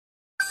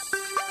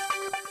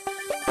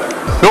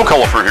Bill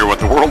Cullifer here with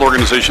the World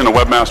Organization of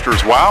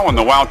Webmasters WOW and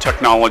the WOW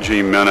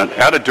Technology Minute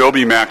at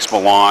Adobe Max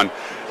Milan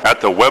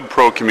at the Web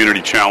Pro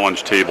Community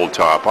Challenge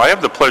tabletop. I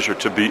have the pleasure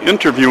to be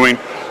interviewing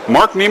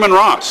Mark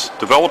Niemann-Ross,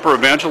 developer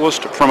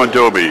evangelist from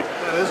Adobe.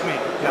 That is me.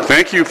 Yes.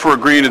 Thank you for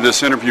agreeing to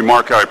this interview,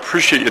 Mark. I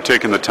appreciate you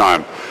taking the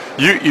time.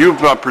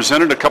 You've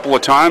presented a couple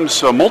of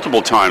times,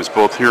 multiple times,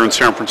 both here in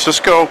San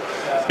Francisco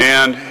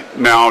and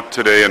now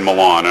today in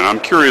Milan. And I'm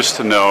curious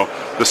to know,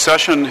 the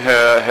session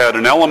had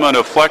an element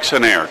of flex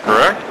and air,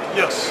 correct?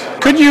 Yes.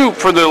 Could you,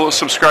 for the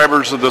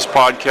subscribers of this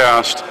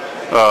podcast,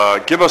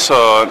 give us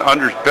a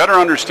better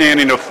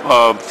understanding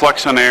of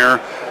flex and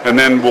air, and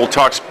then we'll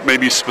talk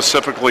maybe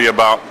specifically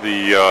about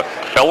the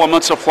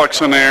elements of flex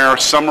and air,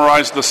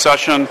 summarize the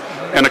session,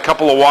 and a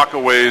couple of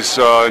walkaways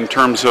in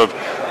terms of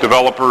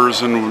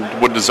developers and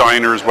web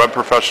designers, web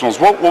professionals.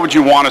 What would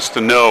you want us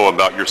to know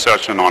about your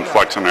session on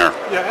flex and air?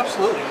 Yeah,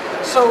 absolutely.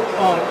 So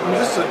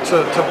just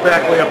to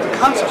back way up, the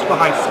concepts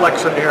behind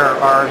flex and air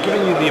are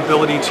giving you the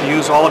ability to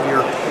use all of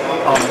your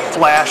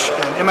Flash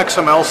and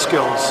MXML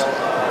skills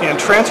and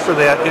transfer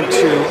that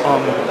into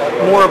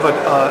more of a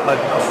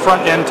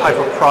front-end type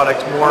of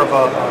product, more of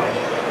a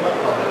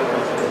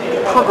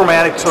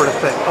programmatic sort of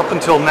thing. Up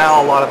until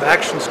now, a lot of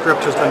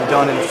ActionScript has been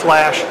done in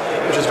Flash,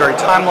 which is very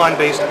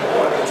timeline-based.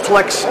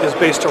 Flex is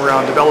based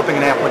around developing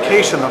an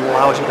application that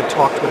allows you to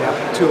talk to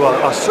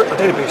a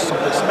database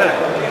someplace there.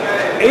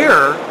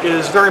 Air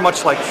is very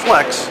much like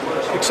Flex,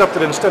 except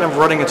that instead of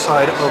running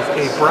inside of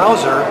a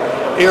browser,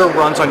 Air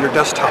runs on your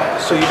desktop.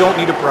 So you don't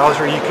need a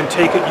browser. You can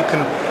take it, you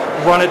can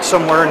run it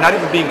somewhere, not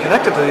even being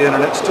connected to the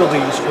internet, still do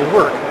useful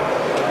work.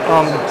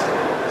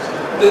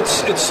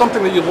 It's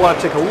something that you'd want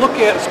to take a look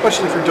at,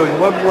 especially if you're doing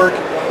web work.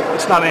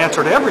 It's not an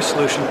answer to every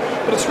solution,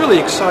 but it's really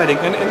exciting.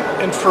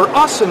 And for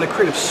us in the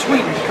Creative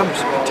Suite, it becomes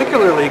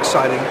particularly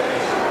exciting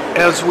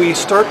as we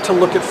start to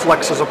look at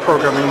Flex as a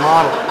programming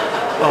model.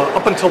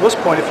 Up until this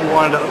point, if you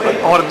wanted to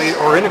automate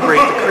or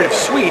integrate the Creative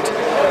Suite,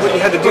 what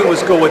you had to do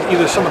was go with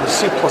either some of the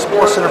C++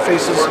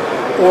 interfaces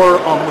or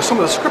with some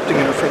of the scripting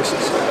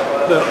interfaces.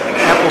 The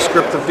Apple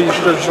script, the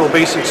Visual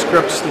Basic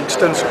scripts, the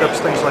Extend scripts,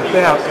 things like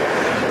that.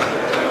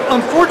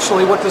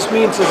 Unfortunately, what this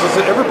means is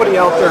that everybody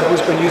out there who's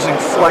been using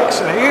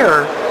Flex and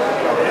Air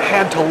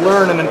had to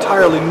learn an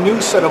entirely new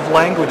set of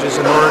languages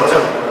in order to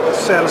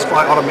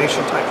satisfy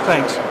automation type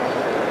things.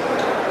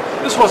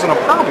 This wasn't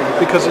a problem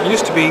because it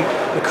used to be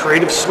the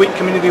Creative Suite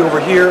community over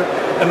here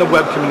and the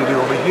web community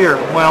over here.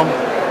 Well,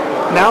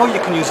 now you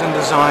can use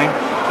InDesign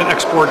and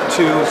export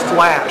to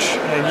Flash,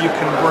 and you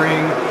can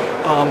bring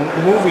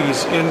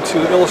movies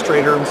into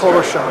Illustrator and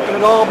Photoshop, and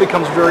it all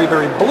becomes very,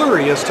 very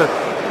blurry as to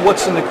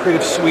what's in the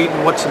Creative Suite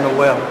and what's in the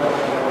web.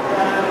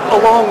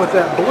 Along with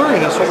that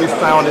blurriness, what we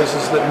found is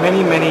that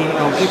many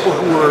people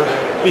who were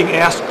being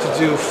asked to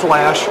do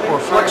Flash or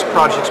Flex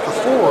projects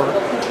before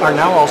are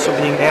now also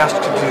being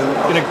asked to do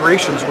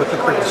integrations with the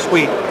Creative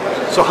Suite.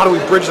 So how do we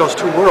bridge those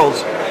two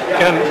worlds?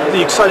 And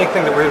the exciting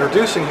thing that we're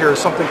introducing here is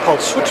something called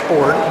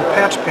Switchboard and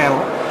Patch Panel.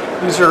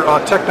 These are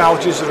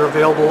technologies that are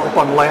available up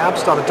on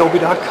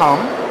labs.adobe.com.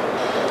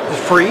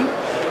 It's free.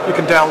 You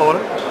can download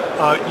it.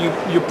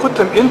 You put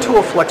them into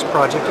a Flex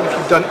project, and if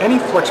you've done any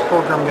Flex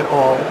programming at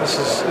all, it's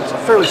a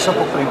fairly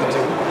simple thing to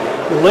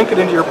do. You link it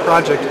into your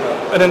project,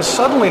 and then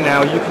suddenly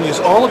now you can use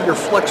all of your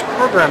Flex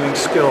programming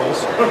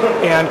skills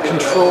and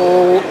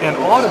control and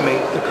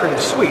automate the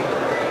Creative Suite.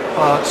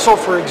 So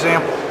for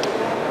example,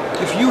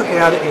 if you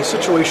had a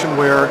situation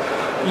where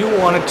you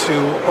wanted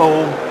to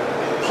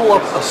pull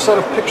up a set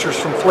of pictures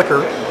from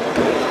Flickr,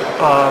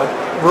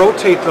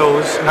 rotate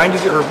those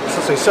 90 or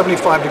let's say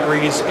 75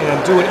 degrees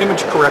and do an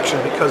image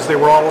correction because they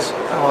were all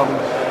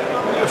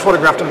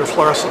photographed under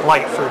fluorescent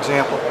light, for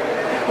example.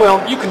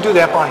 Well, you can do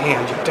that by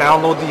hand. You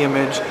download the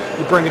image,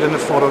 you bring it into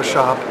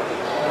Photoshop,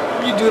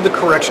 you do the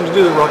correction, you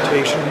do the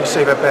rotation, and you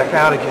save it back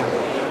out again.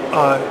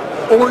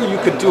 Or you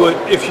could do it,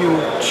 if you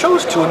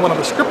chose to, in one of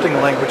the scripting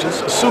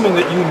languages, assuming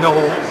that you know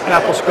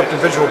AppleScript and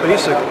Visual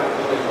Basic.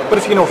 But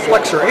if you know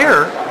Flex or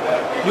Air,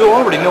 you'll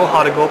already know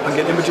how to go up and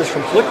get images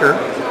from Flickr.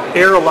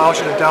 Air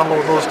allows you to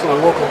download those to the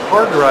local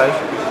hard drive,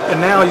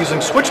 and now using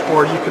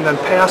Switchboard, you can then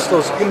pass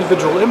those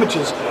individual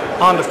images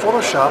onto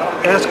Photoshop,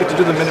 ask it to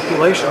do the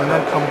manipulation, and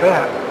then come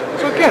back.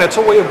 So again, it's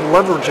a way of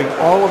leveraging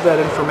all of that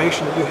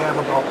information that you have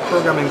about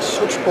programming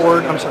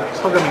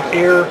programming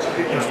Air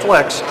and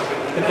Flex,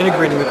 and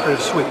integrating the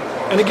Creative Suite.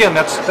 And again,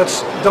 that's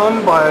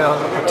done by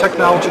a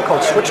technology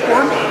called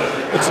Switchboard.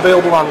 It's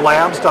available on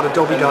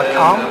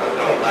labs.adobe.com.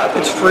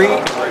 It's free,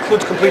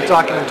 includes complete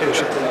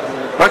documentation.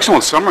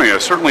 Excellent summary. I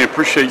certainly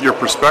appreciate your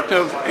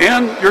perspective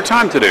and your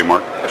time today,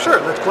 Mark.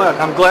 Sure, that's glad.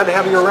 I'm glad to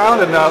have you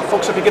around, and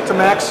folks, if you get to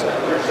Max,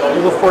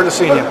 we look forward to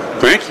seeing you.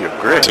 Thank you.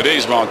 Great.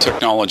 Today's WOW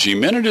Technology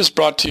Minute is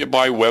brought to you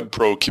by Web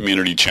Pro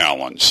Community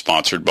Challenge,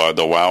 sponsored by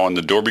the WOW and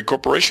the Adobe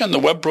Corporation. The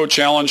Web Pro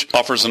Challenge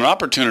offers an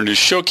opportunity to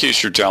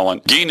showcase your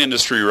talent, gain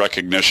industry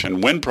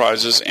recognition, win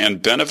prizes,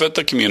 and benefit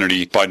the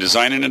community by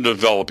designing and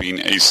developing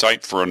a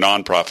site for a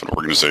nonprofit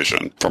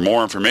organization. For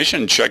more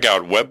information, check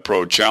out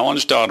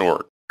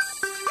webprochallenge.org.